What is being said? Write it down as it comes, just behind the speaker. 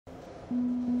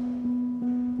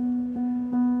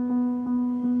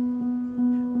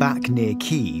Back near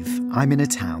Kyiv, I'm in a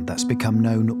town that's become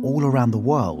known all around the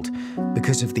world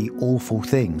because of the awful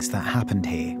things that happened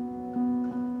here.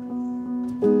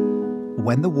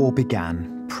 When the war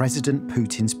began, President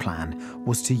Putin's plan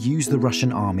was to use the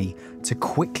Russian army to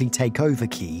quickly take over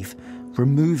Kyiv,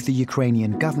 remove the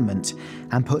Ukrainian government,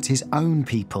 and put his own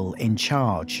people in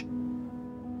charge.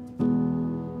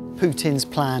 Putin's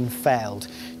plan failed.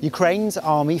 Ukraine's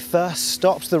army first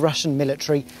stopped the Russian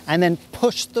military and then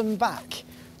pushed them back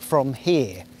from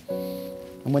here.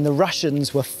 And when the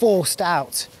Russians were forced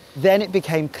out, then it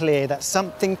became clear that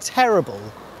something terrible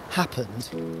happened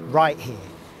right here.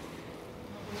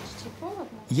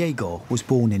 Yegor was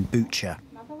born in Bucha.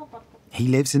 He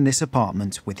lives in this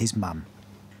apartment with his mum.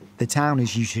 The town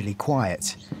is usually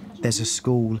quiet. There's a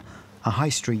school, a high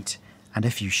street, and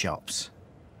a few shops.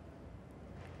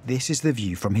 This is the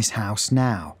view from his house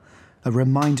now, a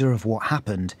reminder of what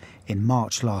happened in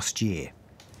March last year.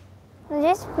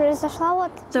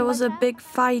 There was a big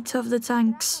fight of the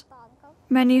tanks.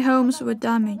 Many homes were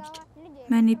damaged.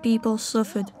 Many people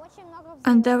suffered.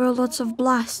 And there were lots of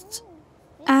blasts.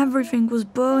 Everything was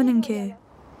burning here.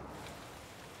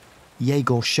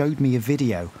 Yegor showed me a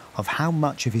video of how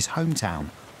much of his hometown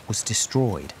was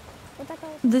destroyed.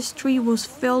 The street was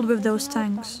filled with those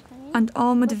tanks and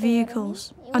armoured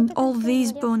vehicles and all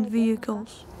these burned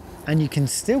vehicles. And you can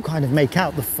still kind of make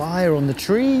out the fire on the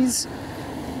trees.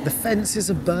 The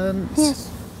fences are burnt. Yes.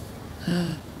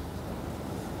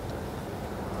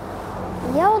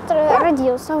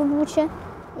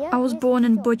 I was born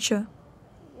in Bucha.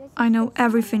 I know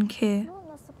everything here.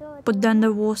 But then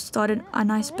the war started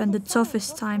and I spent the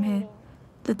toughest time here.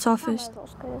 The toughest.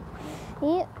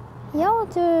 We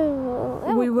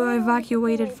were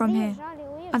evacuated from here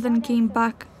and then came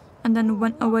back and then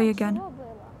went away again.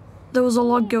 There was a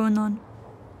lot going on.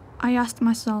 I asked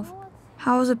myself,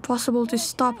 how is it possible to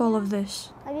stop all of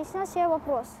this?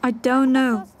 I don't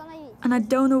know. And I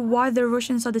don't know why the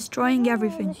Russians are destroying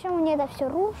everything.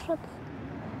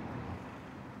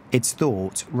 It's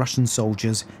thought Russian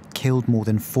soldiers killed more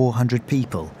than 400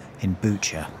 people in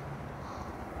Bucha.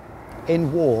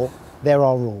 In war, there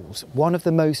are rules. One of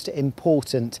the most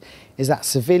important is that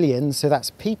civilians, so that's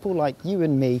people like you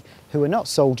and me who are not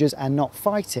soldiers and not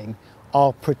fighting,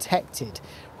 are protected.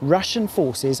 Russian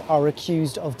forces are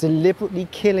accused of deliberately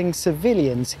killing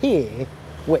civilians here,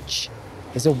 which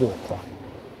is a war crime.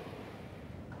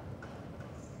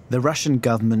 The Russian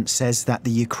government says that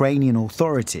the Ukrainian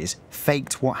authorities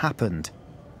faked what happened,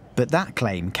 but that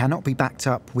claim cannot be backed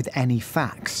up with any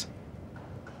facts.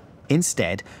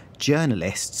 Instead,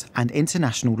 journalists and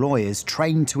international lawyers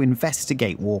trained to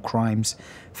investigate war crimes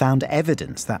found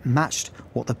evidence that matched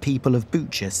what the people of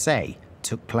Bucha say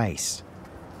took place.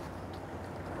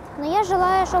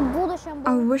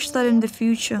 I wish that in the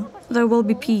future there will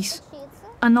be peace,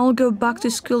 and I'll go back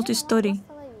to school to study,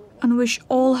 and wish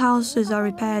all houses are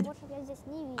repaired.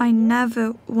 I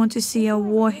never want to see a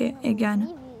war here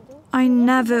again. I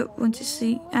never want to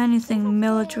see anything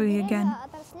military again.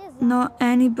 Not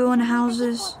any burned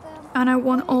houses, and I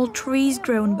want all trees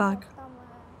grown back.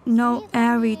 No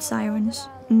air raid sirens,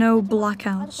 no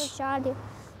blackouts.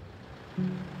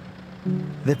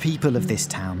 The people of this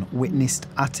town witnessed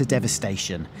utter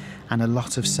devastation and a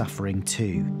lot of suffering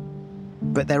too.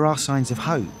 But there are signs of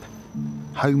hope.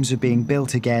 Homes are being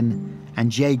built again,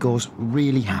 and Yegor's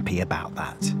really happy about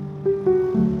that.